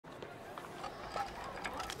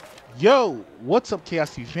Yo, what's up,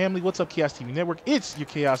 Chaos TV family? What's up, Chaos TV Network? It's your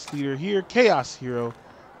Chaos Leader here, Chaos Hero,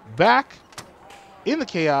 back in the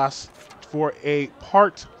Chaos for a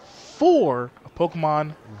part 4 of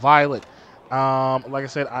Pokemon Violet. Like I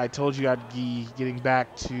said, I told you I'd be getting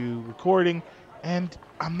back to recording, and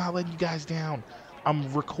I'm not letting you guys down.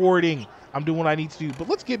 I'm recording. I'm doing what I need to do. But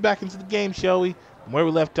let's get back into the game, shall we? From where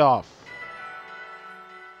we left off.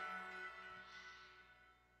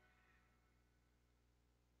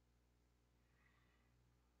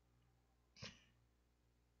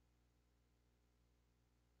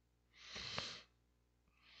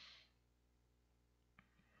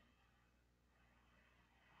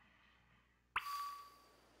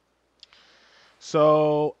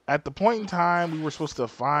 So at the point in time, we were supposed to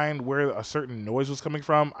find where a certain noise was coming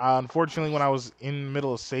from. Unfortunately, when I was in the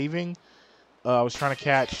middle of saving, I was trying to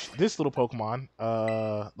catch this little Pokemon.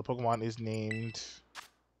 The Pokemon is named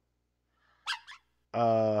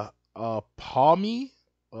uh, Palmy.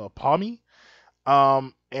 Palmy.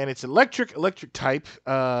 And it's electric type. It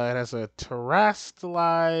has a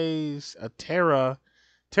a Terra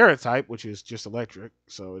type, which is just electric.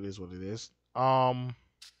 So it is what it is.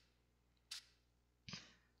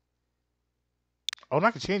 Oh, and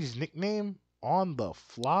I can change his nickname on the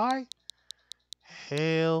fly?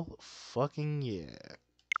 Hell fucking yeah.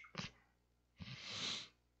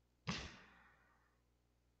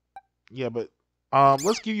 Yeah, but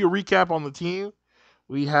let's give you a recap on the team.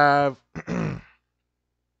 We have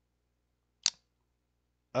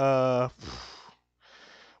uh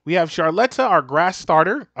we have Charletta, our grass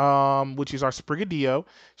starter, which is our Sprigadillo.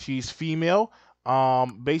 She's female.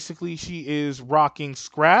 Basically she is rocking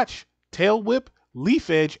Scratch, Tail Whip, Leaf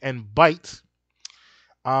Edge, and Bite.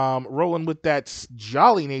 Rolling with that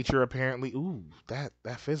jolly nature apparently. Ooh, that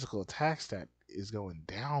physical attack stat is going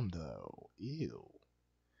down though. Ew.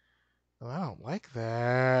 Oh, I don't like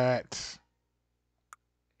that.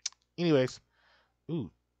 Anyways,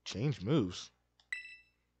 ooh, change moves.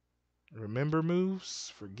 Remember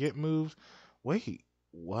moves, forget moves. Wait,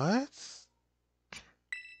 what? Let's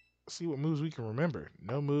see what moves we can remember.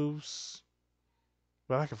 No moves,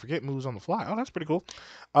 but I can forget moves on the fly. Oh, that's pretty cool.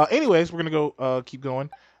 Anyways, we're gonna go keep going.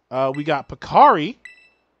 We got Picari,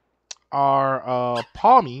 our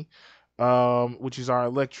Palmy, which is our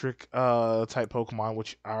electric type Pokemon,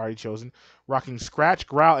 which I already chosen. Rocking Scratch,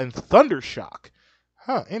 Growl, and Thunder Shock.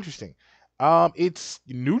 Huh, interesting. It's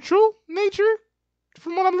neutral nature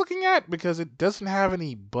from what I'm looking at because it doesn't have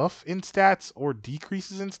any buff in stats or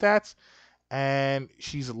decreases in stats, and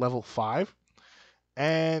she's a level 5.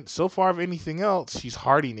 And so far, of anything else, she's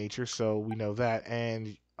hardy nature, so we know that.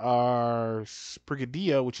 And our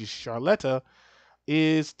Sprigadillo, which is Charletta,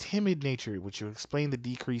 is timid nature, which will explain the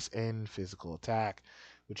decrease in physical attack,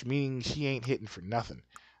 which means she ain't hitting for nothing.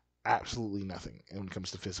 Absolutely nothing when it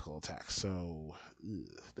comes to physical attack. So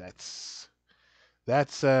ugh, that's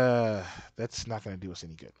that's not gonna do us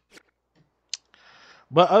any good.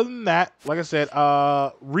 But other than that, like I said,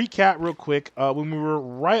 recap real quick. When we were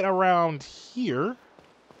right around here,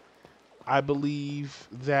 I believe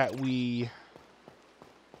that we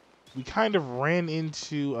kind of ran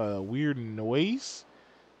into a weird noise,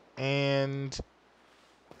 and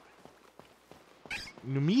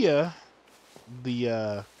Numia,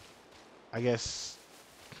 the I guess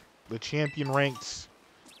the champion ranked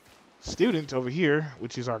student over here,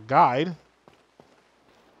 which is our guide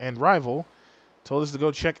and rival, told us to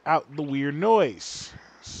go check out the weird noise.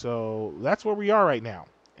 So that's where we are right now,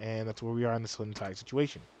 and that's where we are in this entire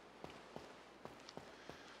situation.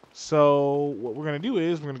 So what we're gonna do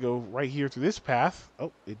is we're gonna go right here through this path.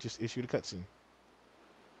 Oh, it just issued a cutscene.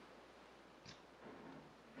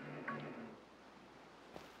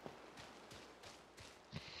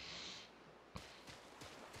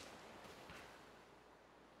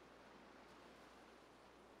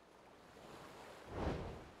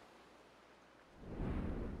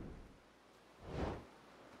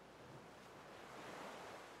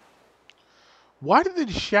 Why did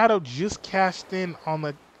the shadow just cast in on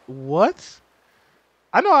the what?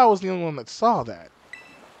 I know I was the only one that saw that.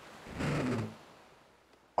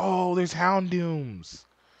 Oh, there's Houndooms.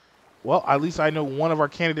 Well, at least I know one of our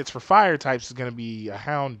candidates for fire types is going to be a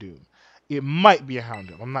Houndoom. It might be a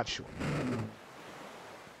Houndoom. I'm not sure.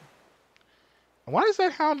 Why does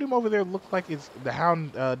that Houndoom over there look like it's the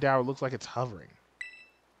Hound Dower looks like it's hovering?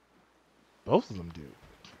 Both of them do.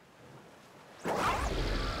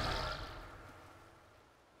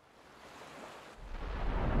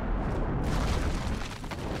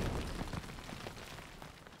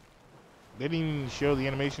 They didn't even show the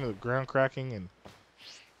animation of the ground cracking, and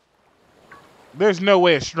there's no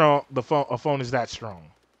way a phone is that strong.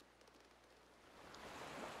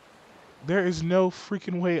 There is no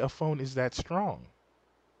freaking way a phone is that strong.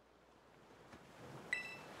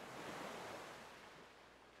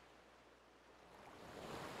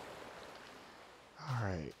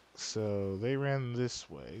 Alright, so they ran this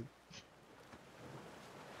way.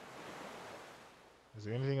 Is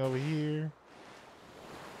there anything over here?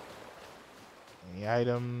 Any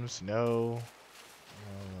items? No.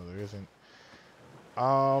 No, there isn't.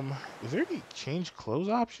 Is there any change clothes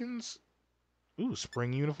options? Ooh,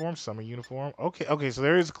 spring uniform, summer uniform. Okay, so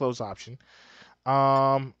there is a clothes option.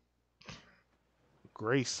 Um,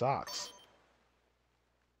 gray socks.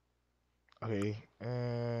 Okay,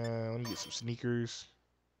 let me get some sneakers.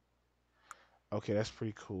 Okay, that's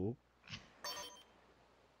pretty cool.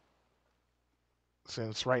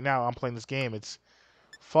 Since right now I'm playing this game, it's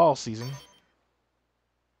fall season.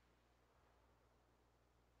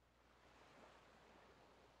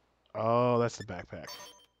 Oh, that's the backpack.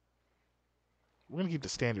 We're gonna keep the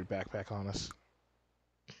standard backpack on us.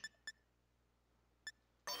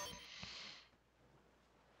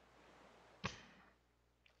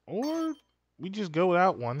 Or we just go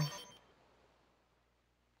without one.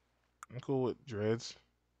 I'm cool with dreads.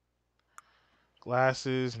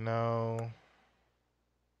 Glasses, no.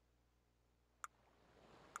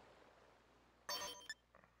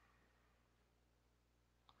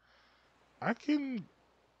 I can.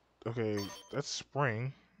 Okay, that's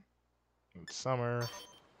spring. It's summer.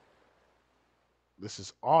 This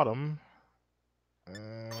is autumn.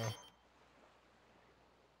 Uh,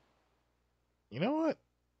 you know what?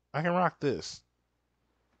 I can rock this.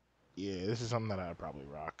 Yeah, this is something that I'd probably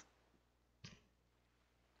rock.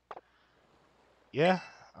 Yeah,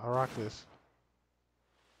 I'll rock this.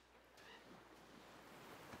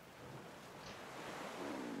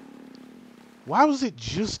 Why was it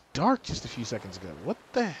just dark just a few seconds ago? What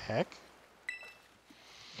the heck?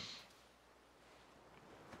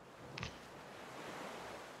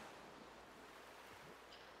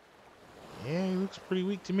 Yeah, he looks pretty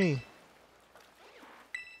weak to me.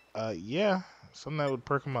 Yeah, something that would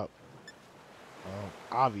perk him up.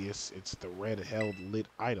 Obvious, it's the red held lit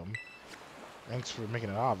item. Thanks for making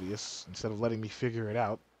it obvious, instead of letting me figure it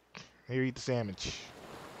out. Here, eat the sandwich.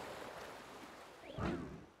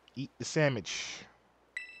 Eat the sandwich.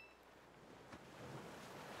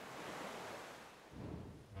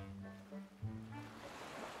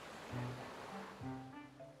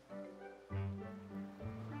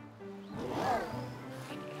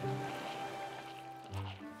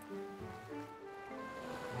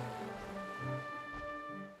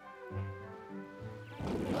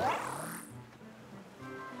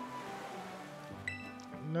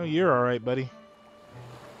 No, you're alright, buddy.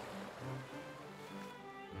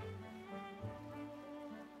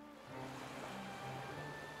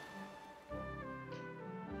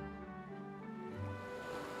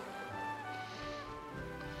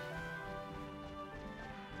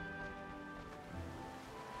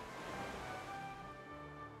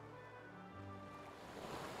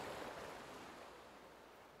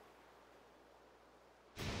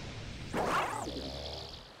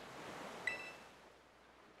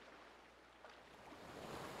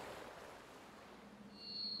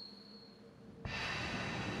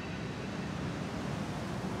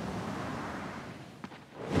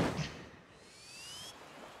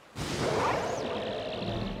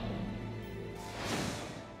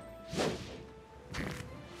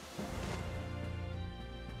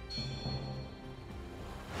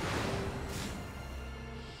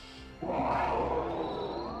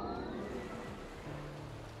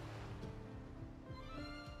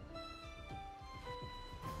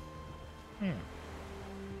 Hmm.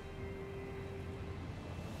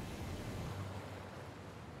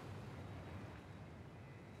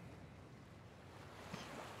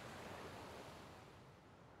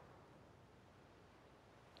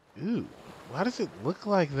 Ooh, why does it look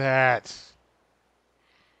like that?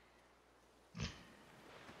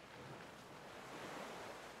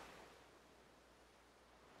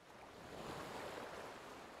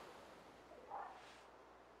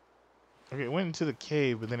 Okay, it went into the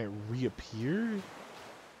cave, but then it reappeared?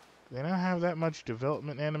 They don't have that much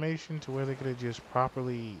development animation to where they could have just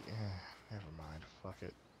properly... never mind, fuck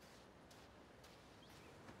it.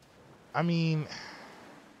 I mean...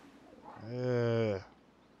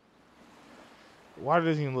 water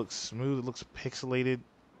doesn't even look smooth, it looks pixelated.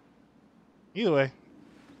 Either way,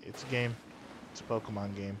 it's a game. It's a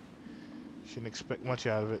Pokemon game. Shouldn't expect much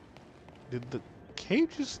out of it. Did the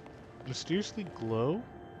cave just mysteriously glow?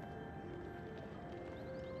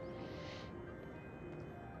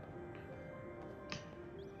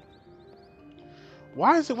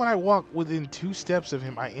 Why is it when I walk within 2 steps of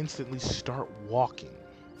him, I instantly start walking?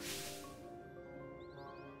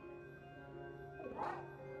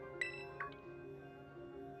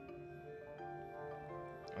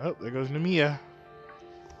 Oh, there goes Namiya.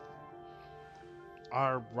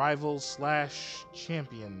 Our rival slash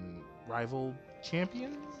champion. Rival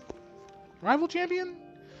champion? Rival champion?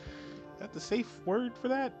 Is that the safe word for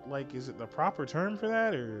that? Like, is it the proper term for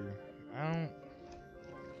that? Or, I don't...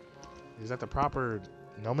 Is that the proper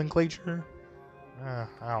nomenclature? I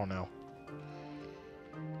don't know.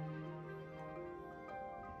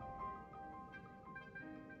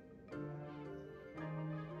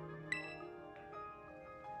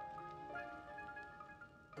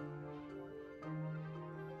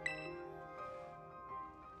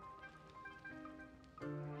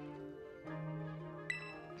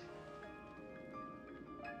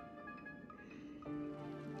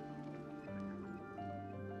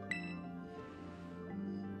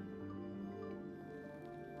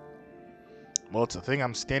 Well, it's a thing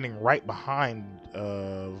I'm standing right behind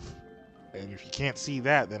of, and if you can't see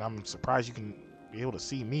that, then I'm surprised you can be able to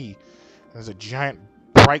see me. There's a giant,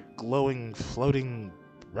 bright, glowing, floating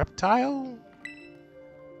reptile?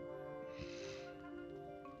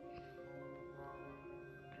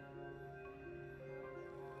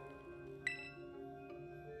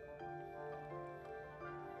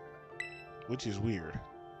 Which is weird.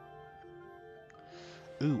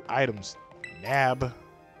 Ooh, items. Nab.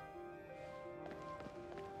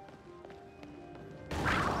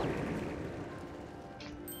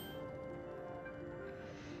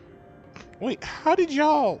 Wait, how did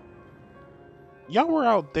y'all were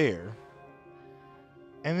out there,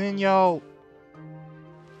 and then y'all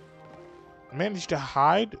managed to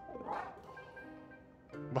hide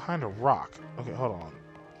behind a rock? Okay, hold on.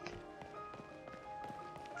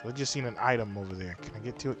 I just seen an item over there. Can I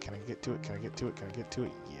get to it? Can I get to it? Can I get to it? Can I get to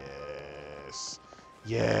it? Yes.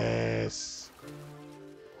 Yes.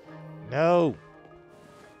 No.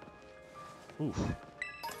 Oof.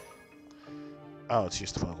 Oh, it's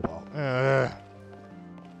just a Pokeball. I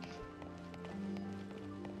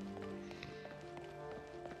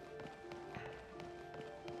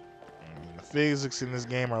mean, the physics in this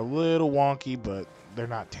game are a little wonky, but they're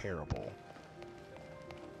not terrible.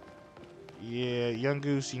 Yeah, young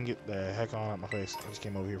goose, you can get the heck on out my face. I just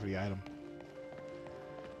came over here for the item.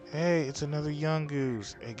 Hey, it's another young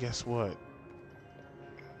goose. Hey, guess what?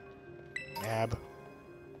 Nab.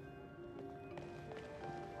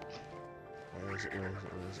 Where is it? Where is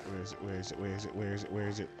it? Where is it? Where is it? Where is it? Where is it? Where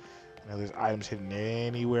is it? Now there's items hidden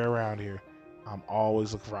anywhere around here. I'm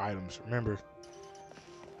always looking for items. Remember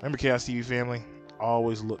Chaos TV family?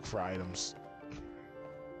 Always look for items.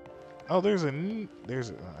 Oh, there's a. I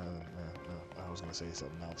was gonna say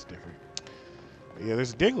something else different. But yeah,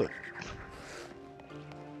 there's a Diglett.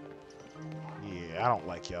 Yeah, I don't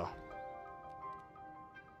like y'all.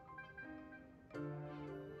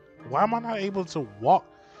 Why am I not able to walk?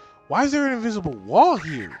 Why is there an invisible wall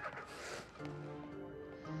here?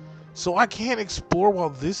 So I can't explore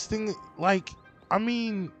while this thing, like, I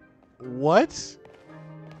mean, what?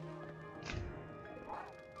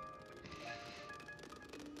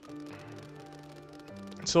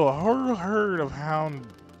 So a whole herd of hound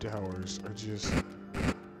towers are just...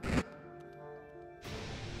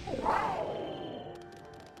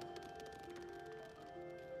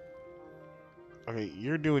 Okay,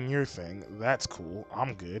 you're doing your thing. That's cool.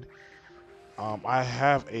 I'm good. I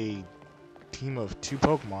have a team of 2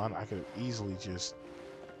 Pokemon. I could easily just...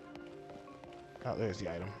 Oh, there's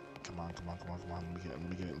the item. Come on, come on, come on, come on. Let me get it, let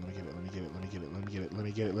me get it, let me get it, let me get it, let me get it, let me get it, let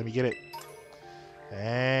me get it, let me get it.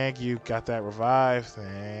 Thank you. Got that revive.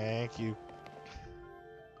 Thank you.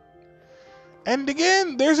 And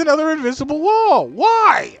again, there's another invisible wall.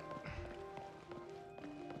 Why?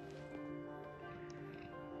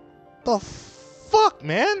 The fuck,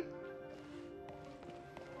 man?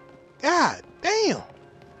 God damn.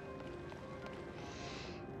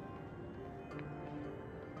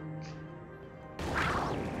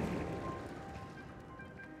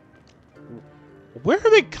 Where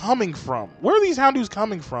are they coming from? Where are these Houndoos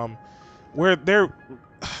coming from? Where they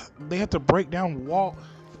have to break down wall.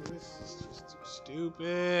 This is just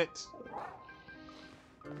stupid.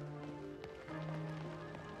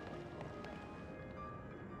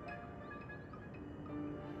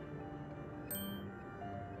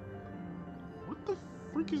 What the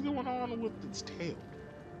freak is going on with its tail?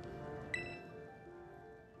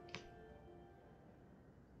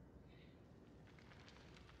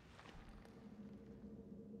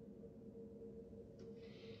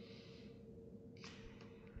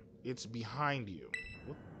 It's behind you.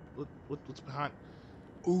 What's behind?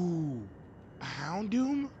 Ooh, a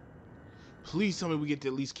Houndoom? Please tell me we get to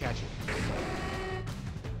at least catch it.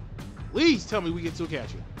 Please tell me we get to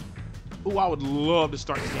catch it. Ooh, I would love to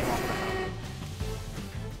start this game off with a Houndoom.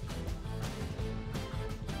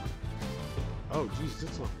 Oh, Jesus,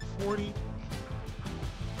 it's level 40.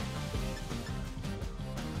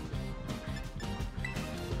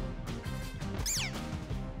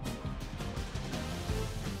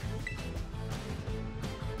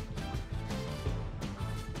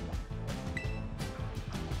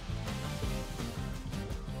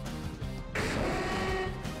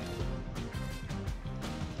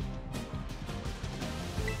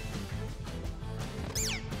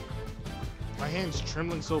 My hand's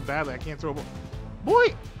trembling so badly I can't throw a ball.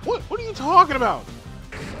 Boy, what are you talking about?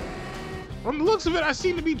 From the looks of it, I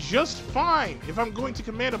seem to be just fine if I'm going to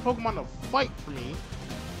command a Pokemon to fight for me.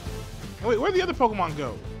 Oh, wait, where'd the other Pokemon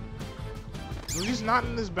go? They're just not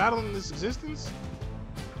in this battle in this existence?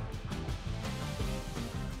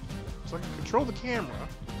 So I can control the camera.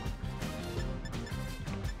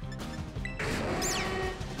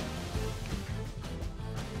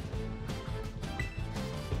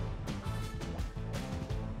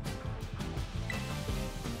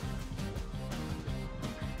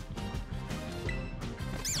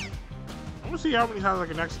 I'm gonna see how many times I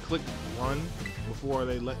can actually click run before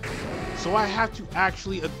they let me. So I have to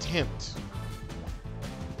actually attempt.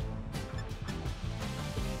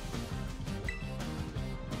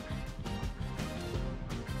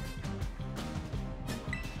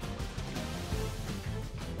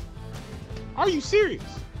 Are you serious?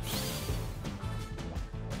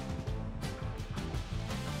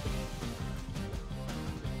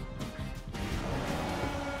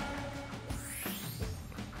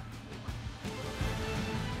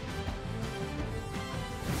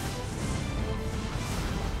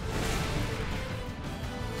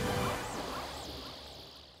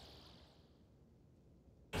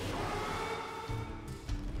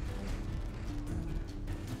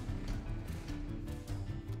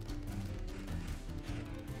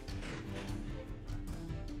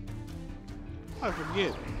 I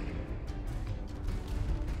forget.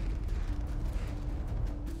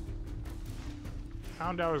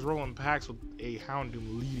 Houndour is rolling packs with a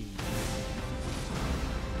Houndoom leading.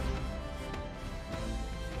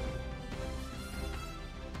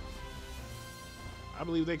 I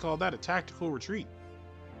believe they call that a tactical retreat.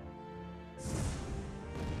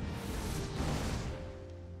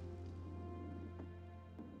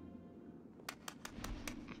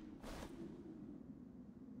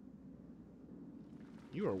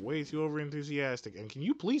 You are way too over enthusiastic. And can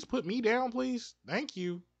you please put me down, please? Thank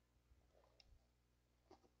you.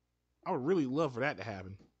 I would really love for that to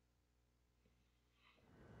happen.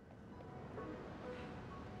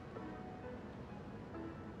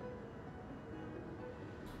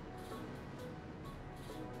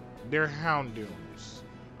 They're Houndooms.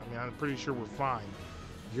 I mean, I'm pretty sure we're fine.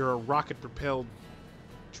 You're a rocket-propelled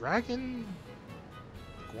dragon?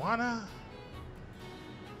 Iguana?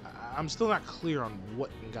 I'm still not clear on what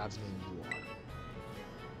in God's name you are.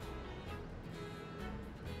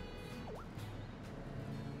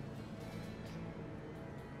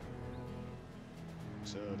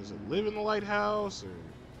 So, does it live in the lighthouse? Or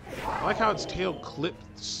I like how its tail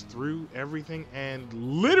clips through everything, and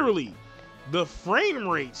literally, the frame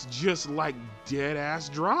rate's just like dead-ass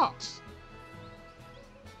drops.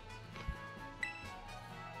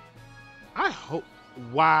 I hope...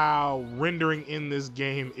 Wow, rendering in this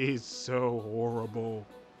game is so horrible.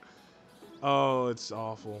 Oh, it's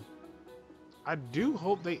awful. I do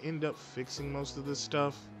hope they end up fixing most of this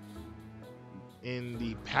stuff in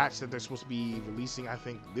the patch that they're supposed to be releasing, I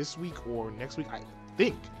think, this week or next week. I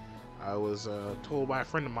think. I was told by a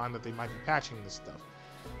friend of mine that they might be patching this stuff.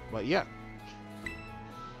 But yeah.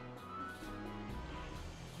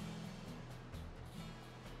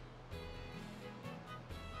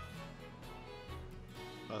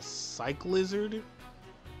 A Cyclizard,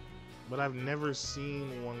 but I've never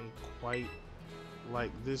seen one quite like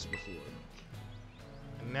this before.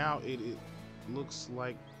 And now it looks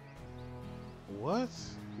like, what?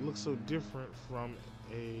 It looks so different from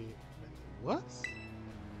a, what?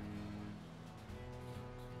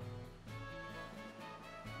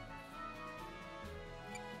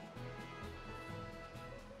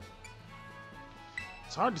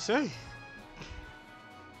 It's hard to say.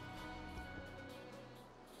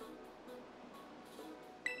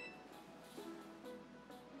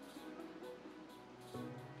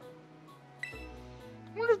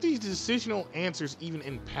 I wonder if these decisional answers even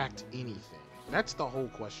impact anything. That's the whole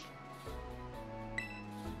question.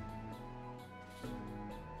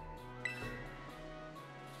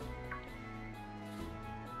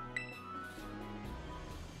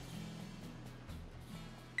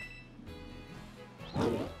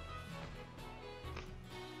 Oh,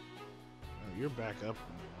 you're back up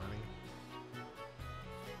and running.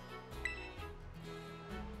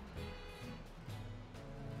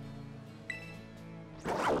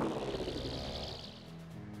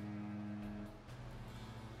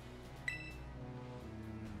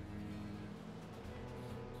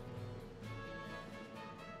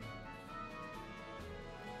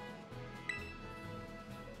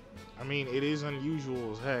 I mean, it is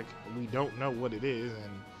unusual as heck. We don't know what it is,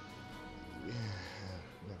 and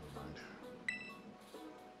never mind.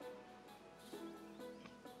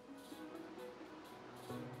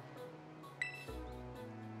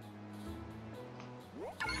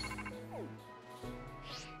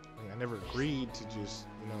 I mean, I never agreed to just,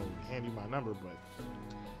 hand you my number, but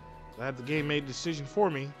glad the game made a decision for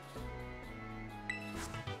me.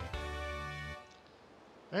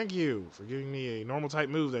 Thank you for giving me a normal type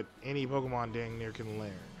move that any Pokemon dang near can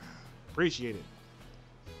learn. Appreciate it.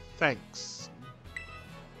 Thanks.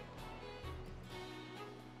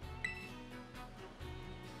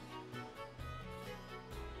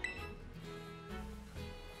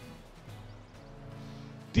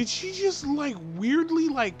 Did she just like weirdly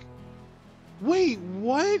like, wait,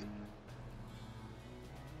 what?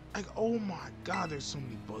 Like, oh my god, there's so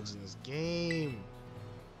many bugs in this game.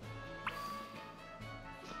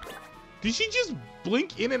 Did she just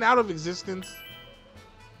blink in and out of existence?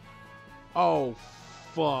 Oh,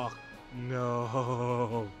 fuck.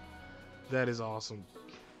 No. That is awesome.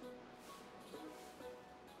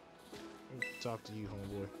 Talk to you,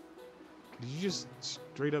 homeboy. Did you just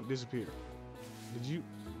straight up disappear? Did you?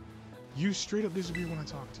 You straight up disappear when I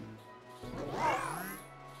talked to you.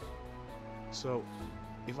 So,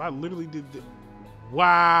 if I literally did the...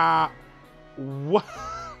 Wow. What?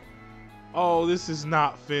 Oh, this is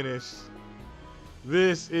not finished.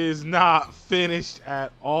 This is not finished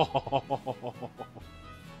at all.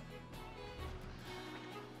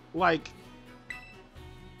 Like,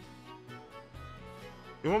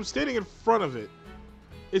 if I'm standing in front of it,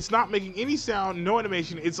 it's not making any sound, no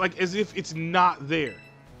animation. It's like as if it's not there,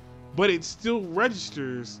 but it still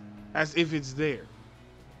registers as if it's there.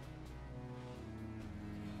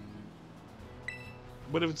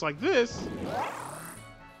 But if it's like this,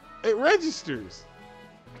 it registers.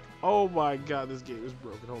 Oh my god, this game is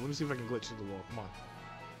broken. Hold on, let me see if I can glitch through the wall. Come on.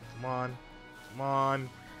 Come on. Come on.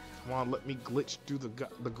 Come on, let me glitch through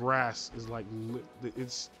the grass. Is like,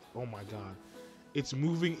 it's, oh my god. It's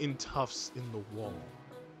moving in tufts in the wall.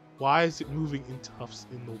 Why is it moving in tufts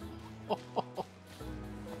in the wall?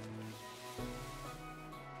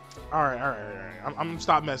 Alright. I'm gonna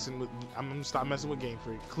stop messing with Game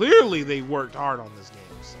Freak. Clearly they worked hard on this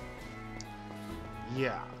game, so.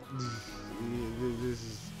 Yeah. This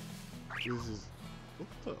is what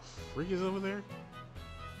the freak is over there?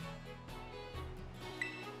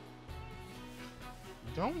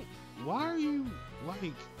 Why are you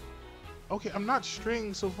like, okay, I'm not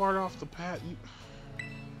straying so far off the path.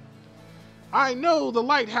 I know the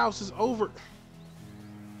lighthouse is over.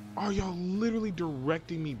 Are y'all literally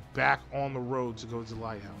directing me back on the road to go to the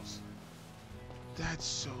lighthouse? That's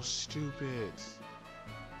so stupid.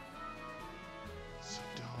 So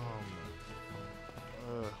dumb.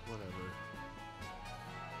 Whatever.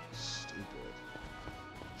 Stupid.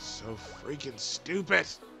 So freaking stupid.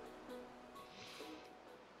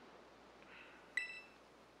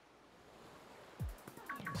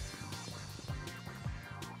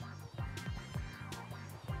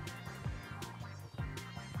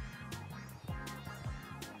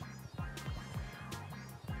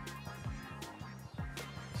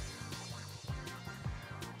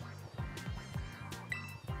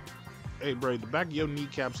 Hey, bro, the back of your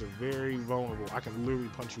kneecaps are very vulnerable. I can literally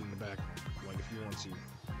punch you in the back, like, if you want to.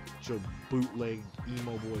 It's your bootleg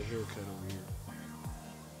emo boy haircut over here.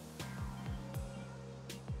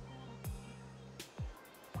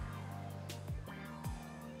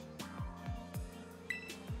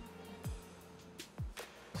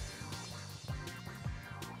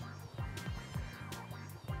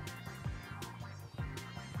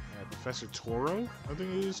 Professor Toro? I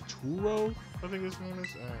think it is. Turo? I think his name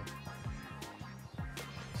is.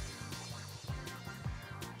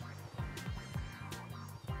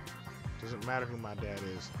 Doesn't matter who my dad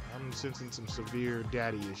is. I'm sensing some severe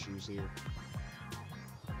daddy issues here.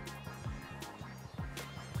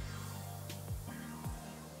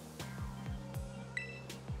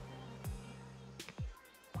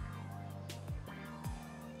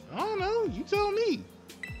 I don't know. You tell me.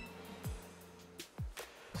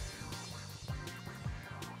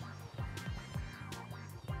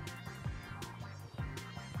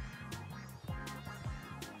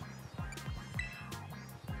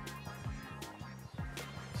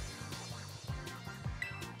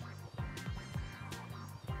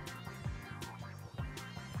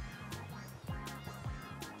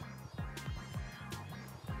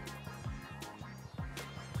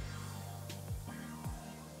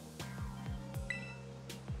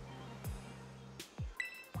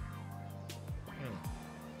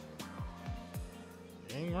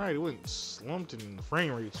 Dang right, it went slumped and the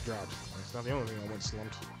frame rates dropped. It's not the only thing that went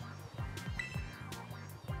slumped.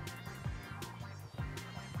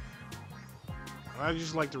 I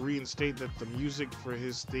just like to reinstate that the music for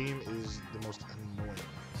his theme is the most annoying.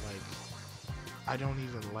 Like, I don't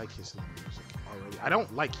even like his theme music already. I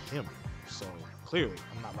don't like him, so clearly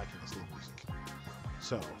I'm not liking his theme music.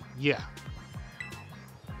 So, yeah.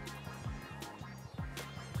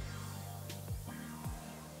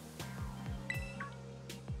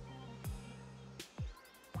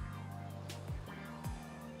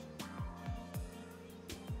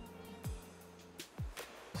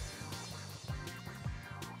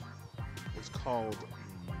 It's called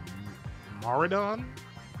Maridon?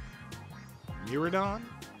 Miradon?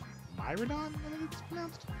 Myradon, I think it's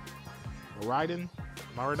pronounced? Maridon?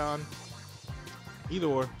 Maridon? Either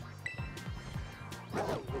or.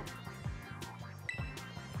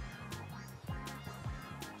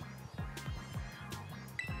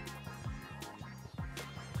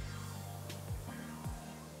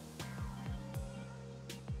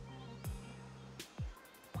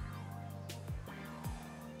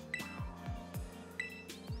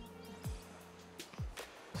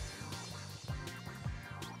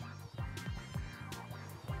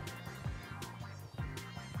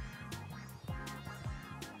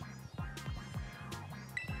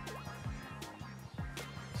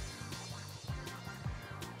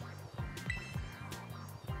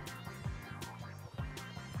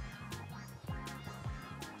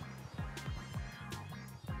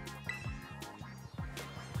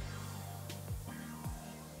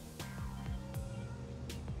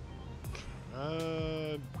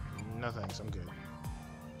 No thanks, I'm good.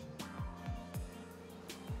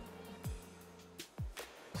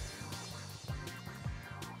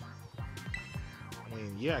 I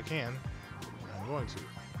mean, yeah, I can. I'm going to.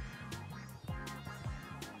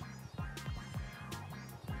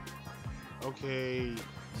 Okay,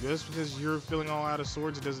 just because you're feeling all out of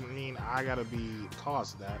sorts, it doesn't mean I gotta be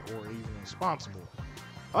cause of that or even responsible.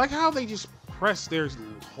 I like how they just press their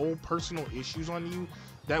whole personal issues on you.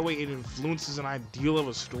 That way it influences an ideal of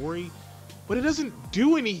a story, but it doesn't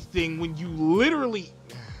do anything when you literally...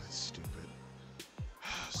 Stupid.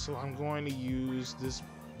 So I'm going to use this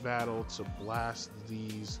battle to blast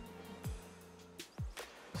these...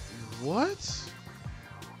 What?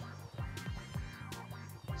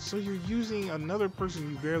 So you're using another person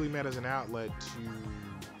you barely met as an outlet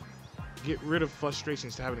to get rid of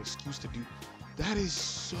frustrations, to have an excuse to do... That is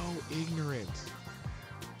so ignorant.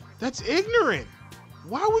 That's ignorant!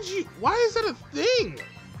 Why would you? Why is that a thing?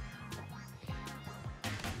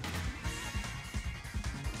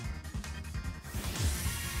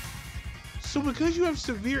 So because you have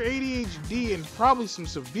severe ADHD and probably some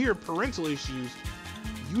severe parental issues,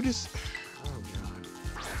 you just... Oh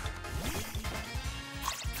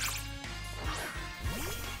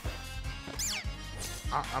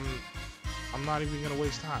God. I'm not even gonna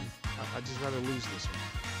waste time. I'd just rather lose this one.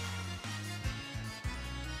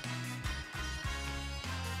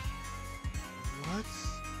 What?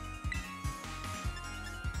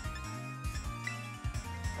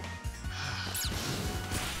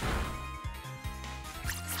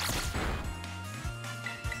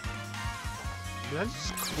 Did I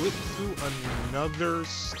just click through another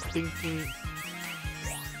stinking...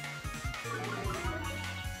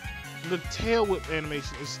 The tail whip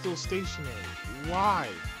animation is still stationary. Why?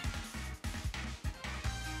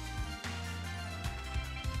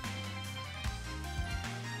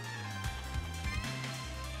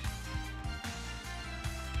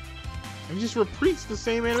 And just repeats the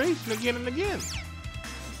same animation again and again.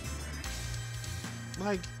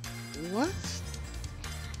 Like, what?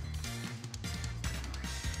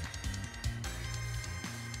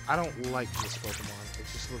 I don't like this Pokemon. It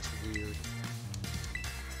just looks weird.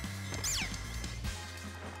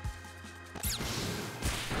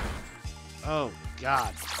 Oh,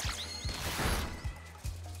 God.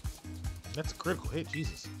 That's a critical hit,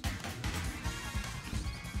 Jesus.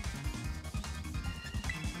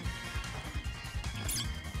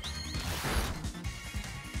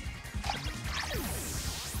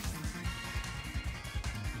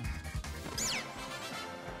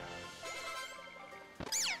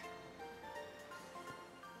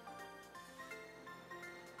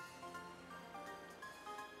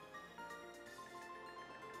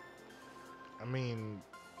 I mean,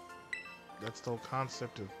 that's the whole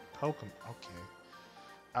concept of Pokemon. Okay.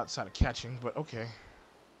 Outside of catching, but okay.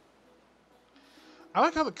 I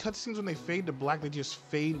like how the cutscenes, when they fade to black, they just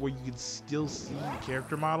fade where you can still see the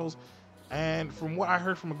character models. And from what I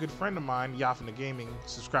heard from a good friend of mine, Yafina Gaming,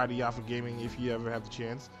 subscribe to Yafina Gaming if you ever have the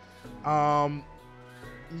chance.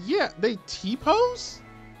 Yeah, they T-pose?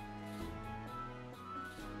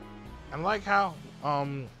 I like how,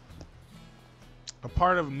 a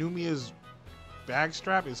part of Numia's bag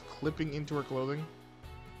strap is clipping into her clothing.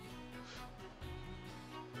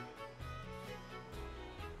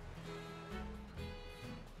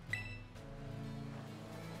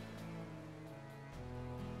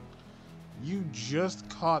 You just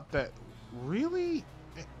caught that. Really?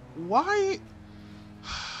 Why?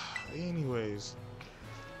 Anyways.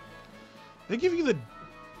 They give you the...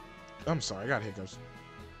 I'm sorry, I got hiccups.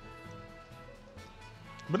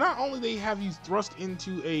 But not only they have you thrust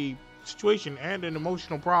into a situation and an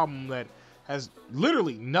emotional problem that has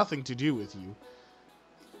literally nothing to do with you.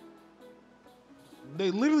 They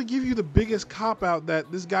literally give you the biggest cop-out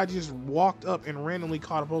that this guy just walked up and randomly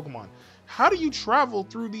caught a Pokemon. How do you travel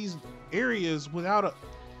through these areas without a...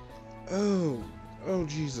 Oh,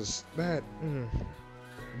 Jesus. That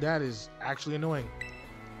is actually annoying.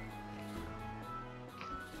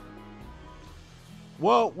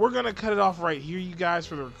 Well, we're going to cut it off right here, you guys,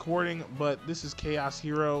 for the recording. But this is Chaos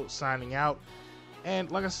Hero signing out. And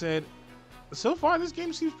like I said, so far this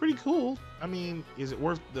game seems pretty cool. I mean, is it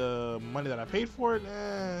worth the money that I paid for it?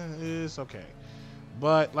 It's okay.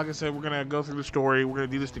 But like I said, we're going to go through the story. We're going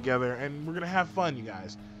to do this together. And we're going to have fun, you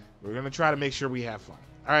guys. We're going to try to make sure we have fun.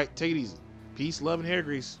 All right, take it easy. Peace, love, and hair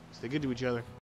grease. Stay good to each other.